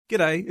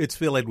G'day, it's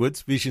Phil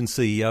Edwards, Vision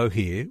CEO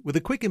here, with a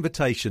quick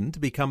invitation to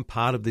become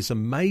part of this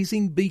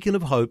amazing beacon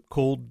of hope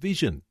called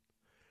Vision.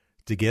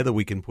 Together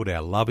we can put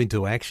our love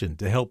into action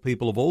to help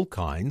people of all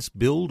kinds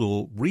build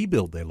or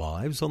rebuild their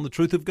lives on the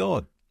truth of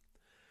God.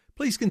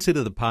 Please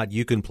consider the part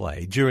you can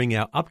play during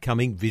our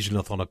upcoming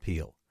Visionathon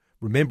appeal,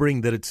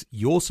 remembering that it's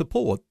your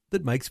support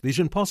that makes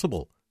Vision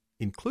possible,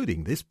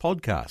 including this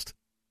podcast.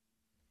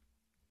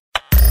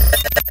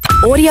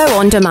 Audio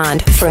on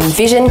demand from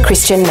Vision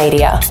Christian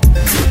Media.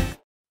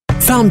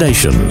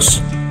 Foundations.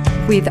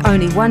 With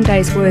only 1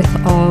 day's worth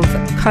of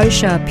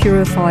kosher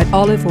purified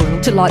olive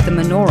oil to light the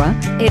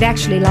menorah, it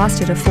actually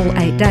lasted a full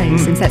 8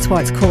 days, and that's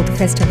why it's called the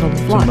Festival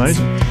of Lights.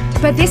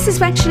 Amazing. But this is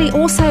actually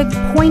also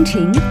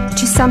pointing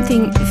to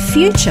something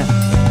future.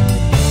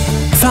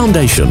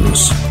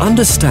 Foundations.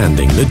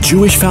 Understanding the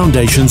Jewish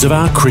foundations of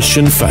our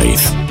Christian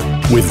faith.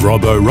 With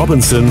Robbo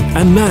Robinson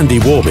and Mandy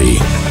Warby.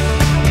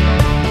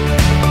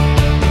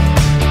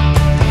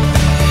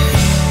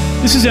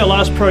 This is our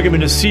last program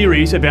in a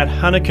series about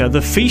Hanukkah,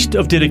 the Feast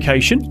of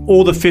Dedication,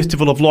 or the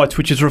Festival of Lights,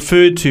 which is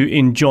referred to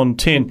in John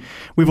 10.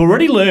 We've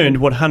already learned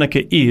what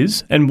Hanukkah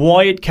is and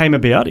why it came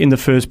about in the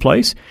first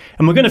place,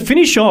 and we're going to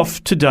finish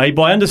off today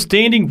by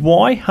understanding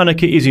why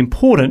Hanukkah is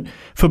important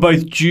for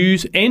both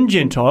Jews and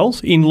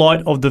Gentiles in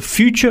light of the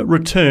future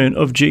return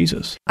of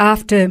Jesus.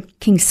 After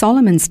King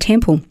Solomon's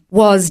temple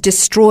was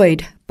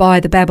destroyed by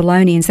the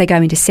Babylonians, they go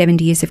into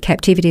 70 years of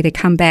captivity. They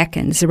come back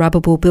and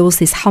Zerubbabel builds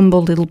this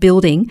humble little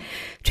building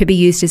to be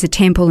used as a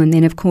temple. And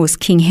then, of course,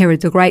 King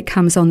Herod the Great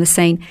comes on the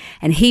scene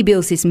and he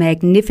builds this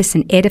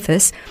magnificent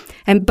edifice.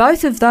 And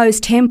both of those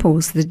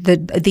temples,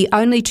 the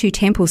only two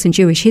temples in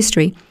Jewish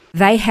history,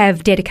 they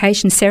have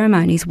dedication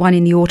ceremonies, one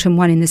in the autumn,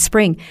 one in the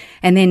spring.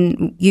 And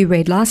then you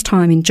read last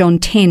time in John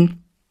 10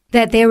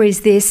 that there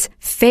is this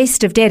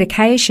feast of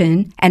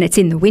dedication and it's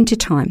in the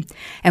wintertime.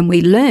 And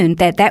we learned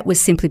that that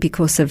was simply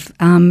because of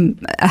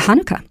a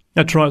Hanukkah.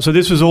 That's right. So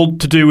this was all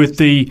to do with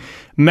the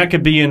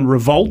Maccabean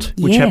revolt,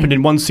 which happened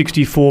in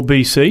 164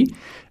 BC.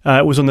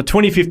 It was on the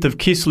 25th of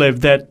Kislev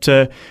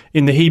that,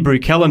 in the Hebrew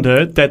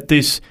calendar, that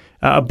this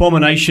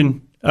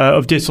abomination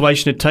of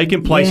desolation had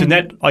taken place, and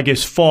that, I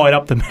guess, fired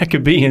up the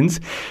Maccabeans.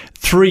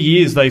 3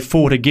 years they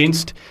fought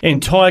against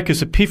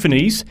Antiochus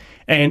Epiphanes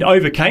and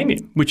overcame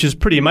him, which is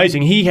pretty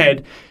amazing. He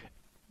had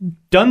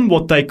done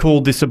what they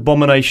called this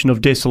abomination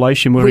of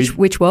desolation. Where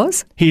which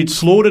was? He had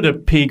slaughtered a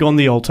pig on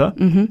the altar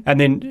and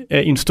then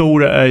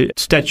installed a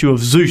statue of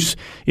Zeus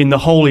in the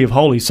Holy of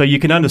Holies. So you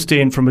can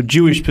understand from a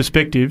Jewish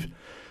perspective,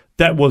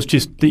 that was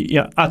just the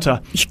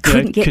utter You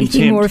couldn't get contempt.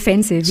 anything more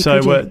offensive.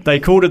 So they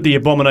called it the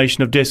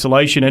abomination of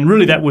desolation, and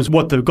really that was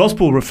what the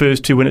gospel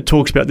refers to when it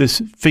talks about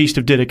this feast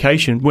of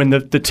dedication, when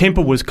the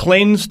temple was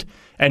cleansed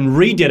and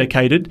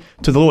rededicated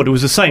to the Lord. It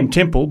was the same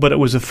temple, but it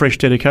was a fresh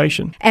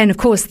dedication. And of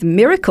course, the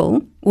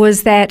miracle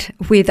was that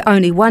with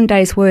only 1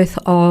 day's worth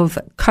of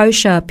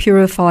kosher,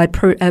 purified,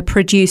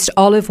 produced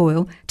olive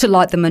oil to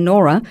light the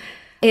menorah,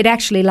 it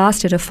actually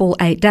lasted a full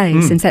 8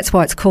 days, and that's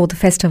why it's called the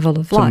Festival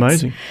of Lights.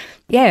 It's amazing.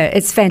 Yeah,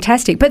 it's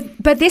fantastic.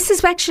 But this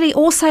is actually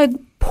also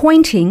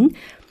pointing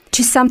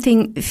to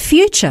something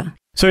future.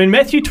 So in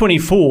Matthew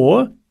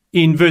 24,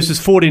 in verses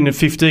 14 and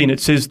 15, it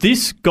says,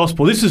 this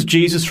gospel, this is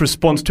Jesus'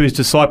 response to his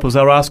disciples.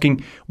 They were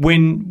asking,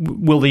 when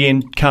will the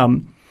end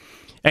come?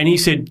 And he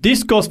said,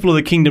 this gospel of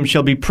the kingdom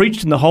shall be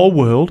preached in the whole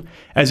world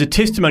as a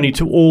testimony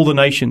to all the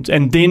nations,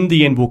 and then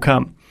the end will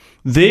come.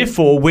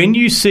 Therefore, when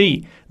you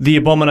see the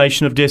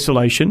abomination of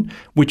desolation,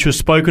 which was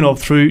spoken of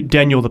through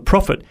Daniel the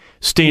prophet,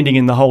 standing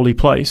in the holy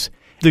place,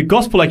 the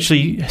gospel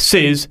actually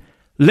says,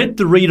 let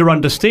the reader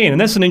understand. And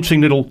that's an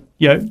interesting little,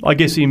 I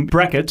guess in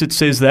brackets it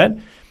says that.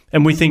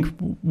 And we think,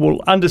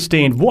 well,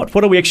 understand what?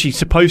 What are we actually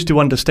supposed to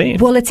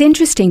understand? Well, it's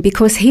interesting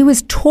because he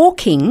was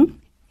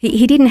talking.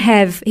 He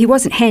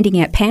wasn't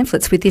handing out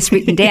pamphlets with this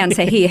written down,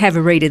 say, here, have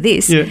a read of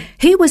this. Yeah.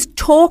 He was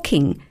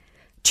talking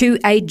to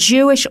a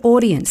Jewish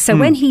audience. So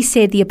when he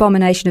said the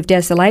abomination of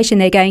desolation,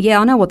 they're going,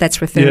 I know what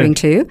that's referring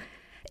to.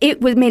 It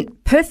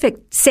meant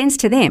perfect sense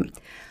to them.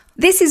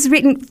 This is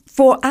written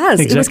for us.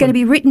 Exactly. It was going to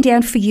be written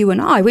down for you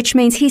and I, which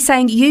means he's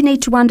saying you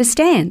need to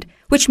understand,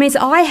 which means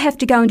I have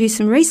to go and do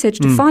some research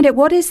to find out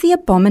what is the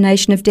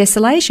abomination of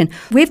desolation.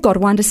 We've got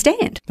to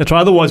understand. That's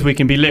right. Otherwise we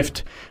can be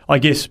left, I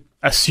guess,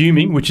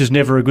 assuming, which is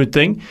never a good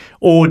thing,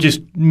 or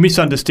just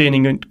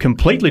misunderstanding it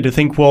completely to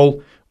think, well,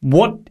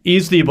 what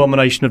is the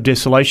abomination of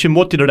desolation?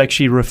 What did it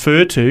actually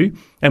refer to?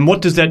 And what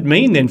does that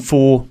mean then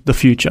for the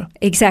future?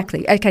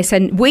 Exactly. Okay,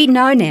 so we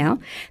know now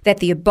that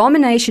the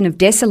abomination of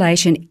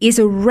desolation is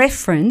a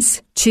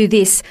reference to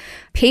this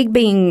pig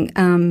being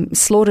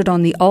slaughtered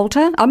on the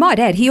altar. I might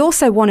add, he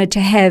also wanted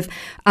to have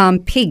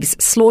pigs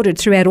slaughtered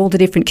throughout all the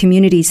different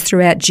communities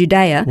throughout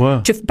Judea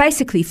to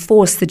basically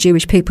force the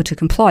Jewish people to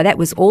comply. That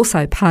was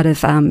also part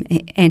of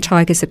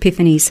Antiochus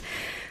Epiphanes'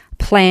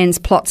 plans,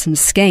 plots and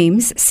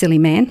schemes. Silly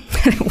man.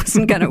 It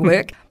wasn't going to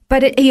work.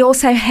 But he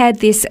also had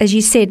this, as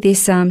you said,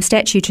 this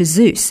statue to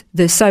Zeus,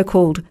 the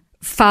so-called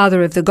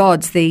father of the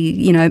gods,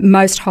 the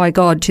most high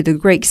god to the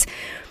Greeks.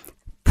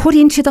 put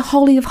into the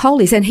Holy of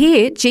Holies. And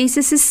here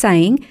Jesus is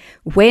saying,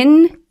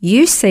 when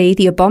you see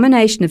the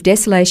abomination of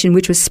desolation,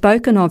 which was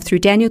spoken of through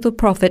Daniel the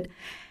prophet,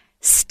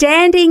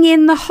 standing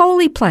in the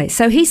holy place.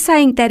 So he's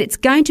saying that it's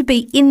going to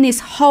be in this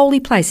holy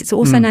place. It's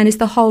also known as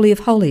the Holy of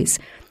Holies,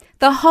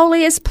 the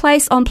holiest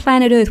place on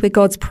planet Earth where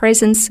God's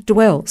presence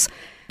dwells.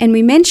 And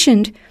we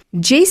mentioned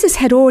Jesus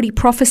had already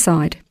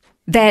prophesied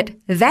that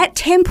that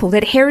temple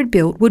that Herod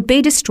built would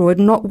be destroyed,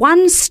 and not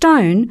one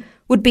stone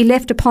would be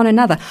left upon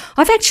another.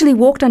 I've actually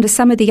walked under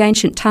some of the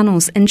ancient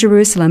tunnels in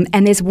Jerusalem,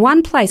 and there's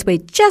one place where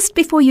just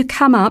before you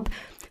come up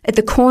at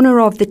the corner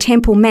of the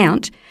Temple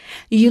Mount,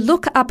 you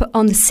look up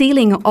on the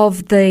ceiling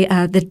of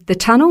the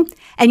tunnel,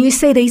 and you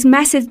see these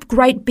massive,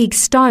 great big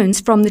stones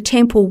from the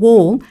temple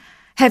wall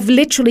have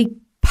literally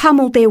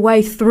pummeled their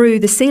way through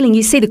the ceiling.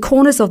 You see the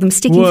corners of them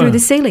sticking through the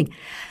ceiling.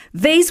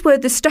 These were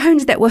the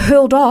stones that were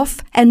hurled off,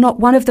 and not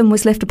one of them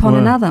was left upon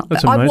another.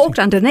 I walked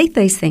underneath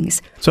these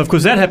things. So, of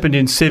course, that happened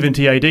in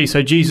 70 AD.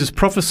 So Jesus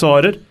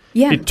prophesied it.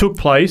 Yeah. It took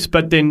place,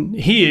 but then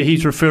here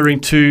he's referring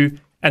to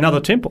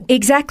another temple.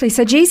 Exactly.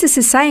 So Jesus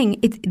is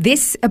saying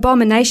this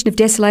abomination of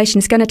desolation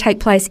is going to take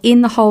place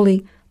in the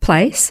holy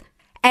place,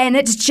 and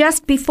it's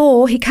just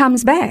before he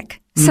comes back.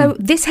 So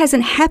this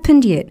hasn't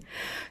happened yet.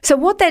 So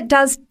what that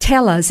does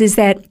tell us is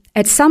that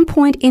at some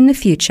point in the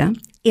future,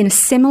 in a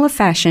similar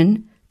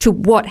fashion to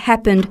what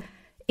happened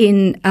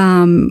in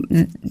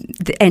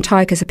the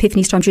Antiochus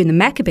Epiphanes' time during the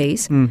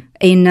Maccabees in,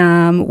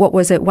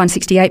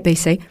 168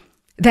 BC,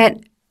 that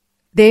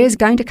there's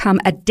going to come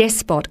a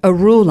despot, a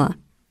ruler,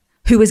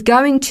 who is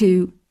going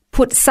to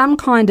put some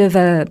kind of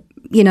a,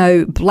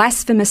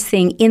 blasphemous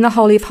thing in the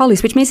Holy of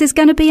Holies, which means there's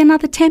going to be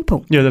another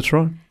temple. Yeah, that's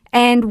right.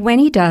 And when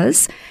he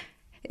does,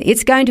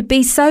 it's going to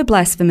be so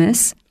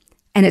blasphemous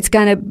and it's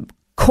going to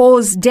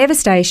cause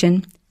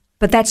devastation,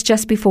 but that's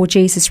just before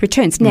Jesus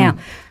returns. Now,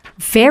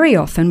 very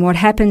often what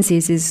happens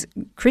is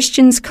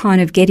Christians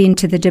kind of get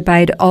into the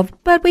debate of,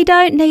 but we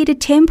don't need a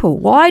temple.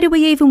 Why do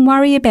we even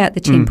worry about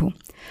the temple?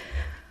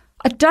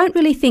 I don't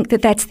really think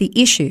that that's the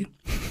issue.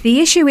 The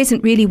issue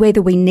isn't really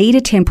whether we need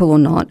a temple or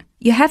not.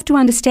 You have to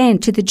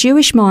understand, to the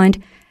Jewish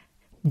mind,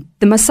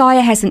 the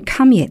Messiah hasn't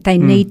come yet. They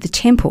need the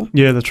temple.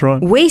 Yeah, that's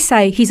right. We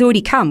say he's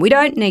already come. We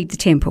don't need the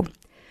temple.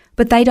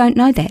 But they don't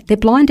know that. They're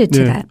blinded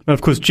to that. And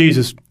of course,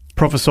 Jesus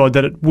prophesied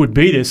that it would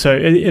be there. So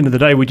at the end of the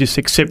day, we just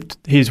accept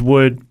his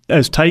word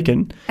as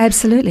taken.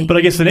 Absolutely. But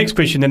I guess the next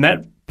question then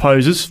that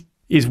poses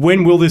is,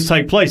 when will this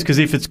take place? Because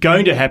if it's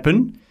going to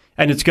happen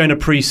and it's going to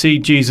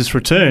precede Jesus'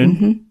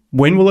 return,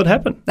 when will it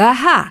happen?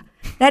 Aha!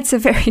 That's a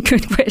very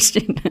good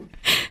question.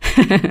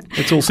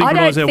 Let's all synchronise our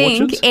watches. I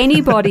don't think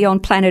anybody on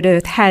planet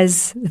Earth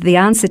has the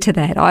answer to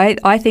that.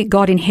 I think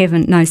God in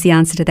heaven knows the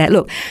answer to that.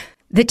 Look,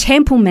 the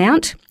Temple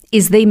Mount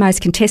is the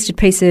most contested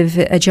piece of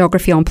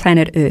geography on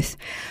planet Earth.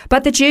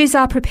 But the Jews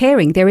are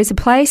preparing. There is a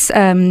place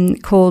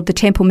called the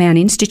Temple Mount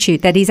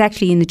Institute that is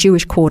actually in the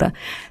Jewish quarter.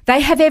 They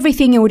have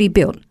everything already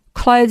built.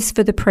 Clothes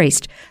for the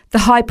priest, the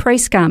high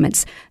priest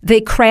garments,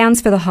 the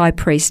crowns for the high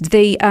priest,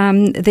 the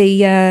ephod,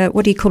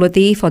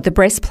 the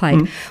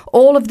breastplate,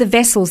 all of the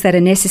vessels that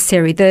are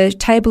necessary, the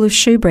table of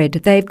shewbread.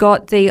 They've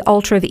got the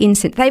altar of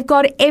incense. They've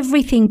got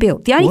everything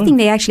built. The only thing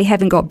they actually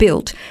haven't got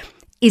built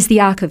is the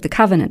Ark of the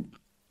Covenant.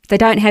 They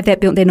don't have that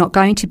built. They're not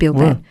going to build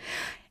that.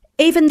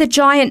 Even the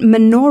giant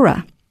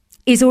menorah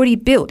is already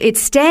built.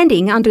 It's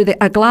standing under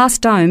a glass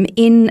dome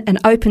in an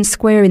open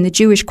square in the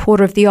Jewish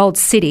quarter of the old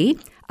city.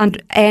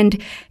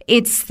 And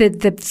it's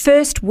the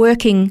first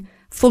working,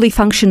 fully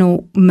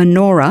functional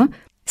menorah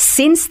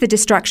since the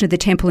destruction of the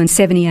temple in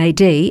 70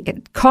 AD.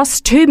 It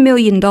cost $2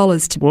 million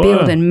to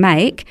build and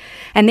make,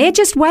 and they're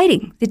just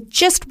waiting. They're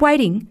just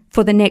waiting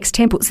for the next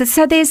temple.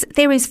 So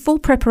there is full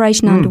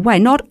preparation underway.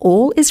 Not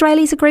all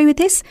Israelis agree with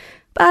this,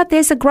 but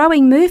there's a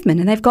growing movement,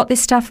 and they've got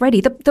this stuff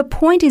ready. The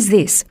point is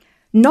this.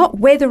 Not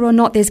whether or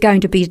not there's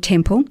going to be a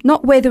temple,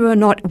 not whether or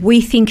not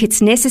we think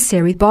it's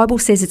necessary. The Bible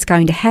says it's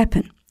going to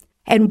happen.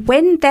 And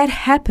when that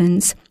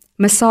happens,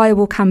 Messiah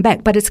will come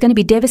back. But it's going to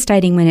be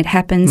devastating when it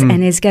happens,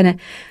 and there's going to,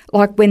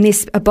 like when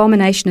this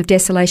abomination of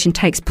desolation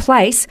takes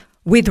place,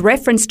 with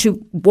reference to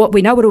what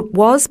we know what it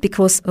was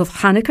because of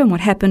Hanukkah and what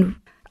happened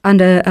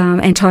under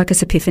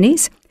Antiochus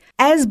Epiphanes.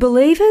 As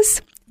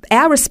believers,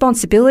 our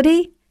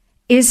responsibility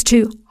is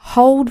to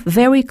hold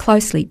very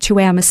closely to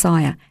our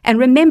Messiah. And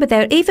remember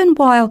that even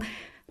while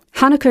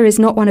Hanukkah is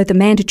not one of the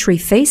mandatory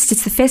feasts,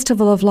 it's the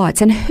Festival of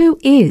Lights. And who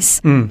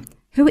is?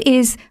 Who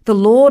is the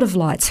Lord of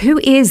Lights? Who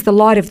is the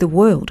light of the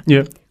world?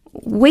 Yeah.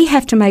 We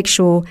have to make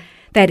sure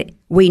that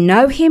we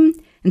know him,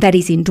 and that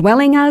he's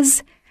indwelling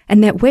us,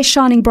 and that we're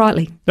shining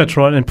brightly. That's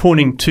right, and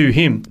pointing to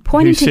him.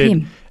 Pointing to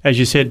him. As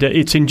you said,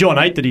 it's in John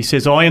 8 that he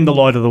says, I am the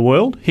light of the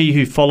world. He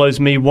who follows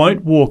me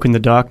won't walk in the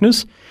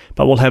darkness,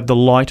 but will have the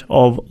light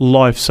of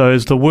life. So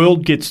as the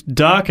world gets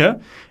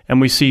darker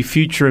and we see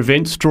future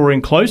events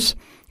drawing close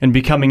and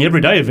becoming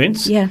everyday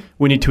events,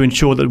 we need to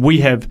ensure that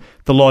we have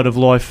the light of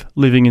life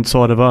living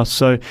inside of us.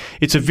 So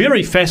it's a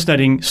very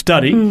fascinating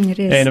study. It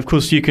is. And, of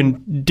course, you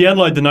can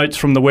download the notes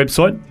from the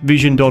website,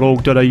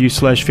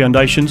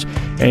 vision.org.au/foundations,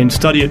 and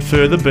study it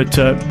further. But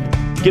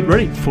get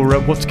ready for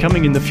what's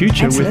coming in the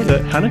future with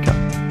Hanukkah.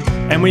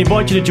 And we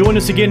invite you to join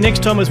us again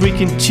next time as we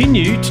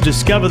continue to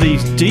discover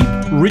these deep,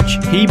 rich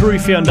Hebrew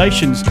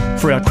foundations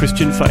for our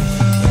Christian faith.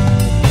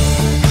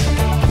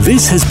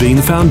 This has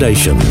been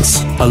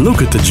Foundations, a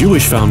look at the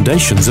Jewish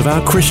foundations of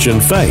our Christian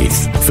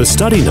faith. For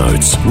study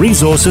notes,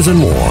 resources and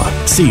more,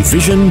 see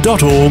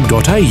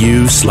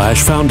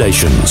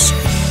vision.org.au/foundations.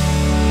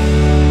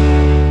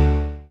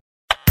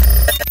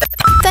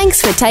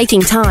 Thanks for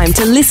taking time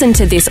to listen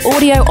to this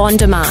audio on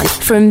demand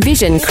from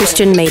Vision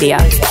Christian Media.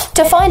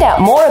 To find out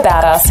more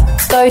about us,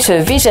 go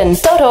to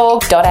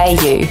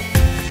vision.org.au.